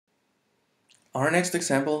Our next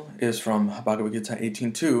example is from Bhagavad-gita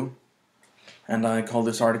 18.2, and I call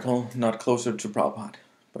this article Not Closer to Prabhupada.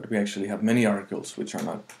 But we actually have many articles which are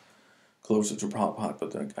not closer to Prabhupada,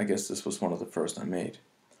 but I guess this was one of the first I made.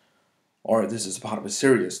 Or this is part of a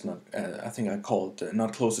series, I think I called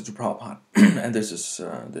Not Closer to Prabhupada, and this is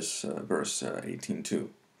verse 18.2.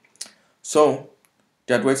 So,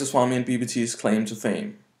 Jadwaita Swami and BBT's claim to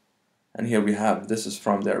fame. And here we have, this is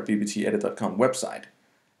from their bbtedit.com website.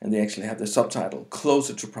 And they actually have the subtitle,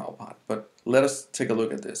 Closer to Prabhupada. But let us take a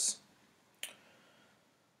look at this.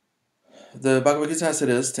 The Bhagavad Gita as it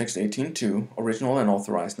is, text 18.2, original and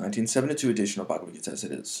authorized 1972 edition of Bhagavad Gita as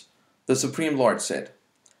it is. The Supreme Lord said,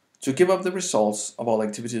 to give up the results of all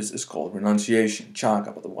activities is called renunciation,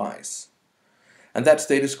 chaga by the wise. And that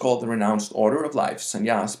state is called the renounced order of life,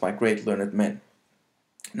 sannyas, by great learned men.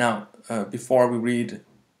 Now, before we read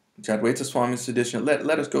Jadwaita Swami's edition, let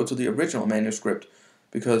us go to the original manuscript,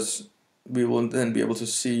 because we will then be able to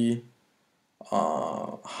see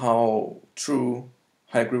how true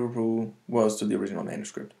Hayagriva Prabhu was to the original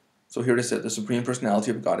manuscript. So here it said, the Supreme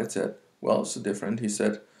Personality of Godhead said, well, it's different. He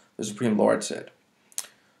said, the Supreme Lord said.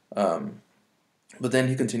 But then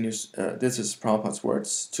he continues, this is Prabhupada's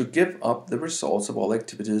words, to give up the results of all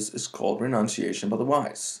activities is called renunciation by the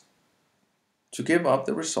wise. To give up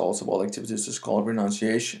the results of all activities is called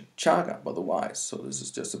renunciation, chaga by the wise. So this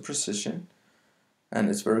is just a precision, and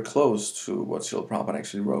it's very close to what Srila Prabhupada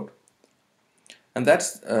actually wrote. And that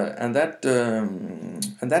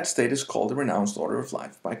state is called the renounced order of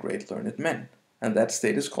life by great learned men. And that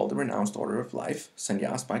state is called the renounced order of life,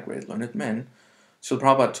 sannyas, by great learned men. Srila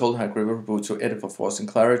Prabhupada told Hayagriva Prabhu to edit for force and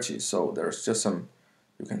clarity. So there's just some,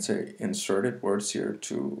 you can say, inserted words here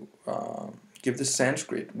to give the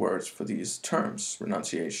Sanskrit words for these terms,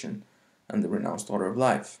 renunciation and the renounced order of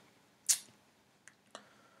life.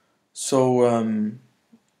 So,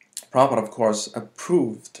 Prabhupada, of course,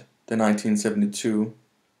 approved the 1972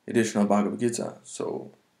 edition of Bhagavad Gita.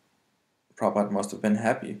 So, Prabhupada must have been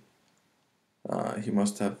happy. He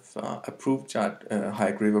must have approved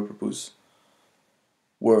Hayagriva Prabhu's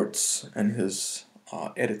words and his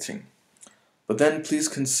editing. But then please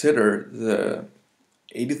consider the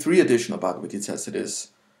 83 edition of Bhagavad Gita as it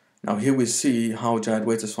is. Now here we see how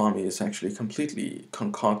Jadwaita Swami is actually completely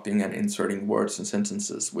concocting and inserting words and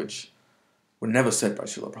sentences which were never said by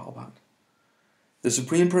Srila Prabhupada. The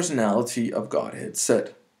Supreme Personality of Godhead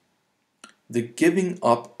said, the giving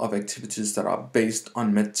up of activities that are based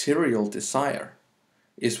on material desire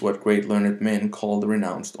is what great learned men call the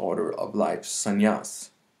renounced order of life, sannyas.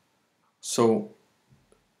 So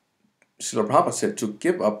Srila Prabhupada said to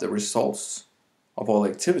give up the results of all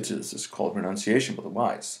activities is called renunciation by the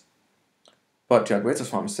wise. But Jadwaita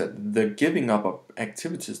Swami said the giving up of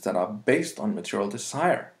activities that are based on material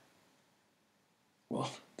desire. Well,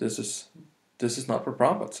 this is not what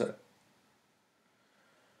Prabhupada said.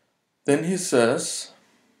 Then he says,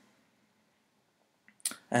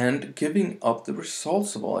 and giving up the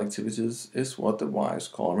results of all activities is what the wise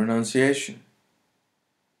call renunciation.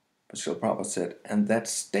 But Srila Prabhupada said, and that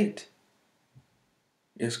state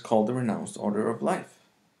is called the renounced order of life.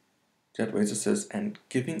 Jadwaita says, and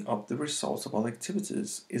giving up the results of all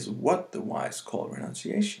activities is what the wise call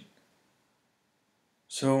renunciation.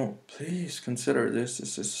 So please consider this.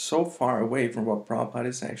 This is so far away from what Prabhupada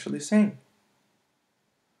is actually saying.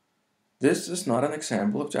 This is not an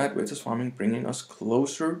example of Jadwaita Swami bringing us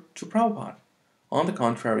closer to Prabhupada. On the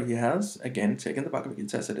contrary, he has, again, taken the Bhagavad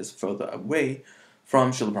Gita as it is further away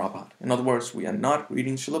from Srila Prabhupada. In other words, we are not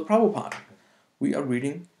reading Srila Prabhupada. We are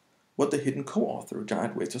reading what the hidden co-author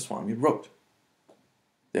Jadwaita Swami wrote.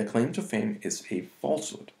 Their claim to fame is a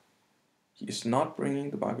falsehood. He is not bringing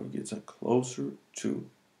the Bhagavad Gita closer to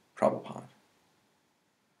Prabhupada.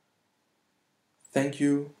 Thank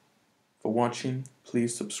you for watching.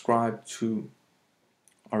 Please subscribe to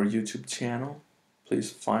our YouTube channel. Please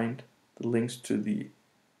find the links to the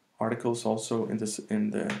articles also in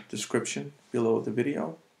the description below the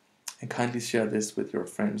video. And kindly share this with your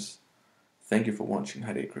friends. Thank you for watching.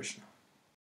 Hare Krishna.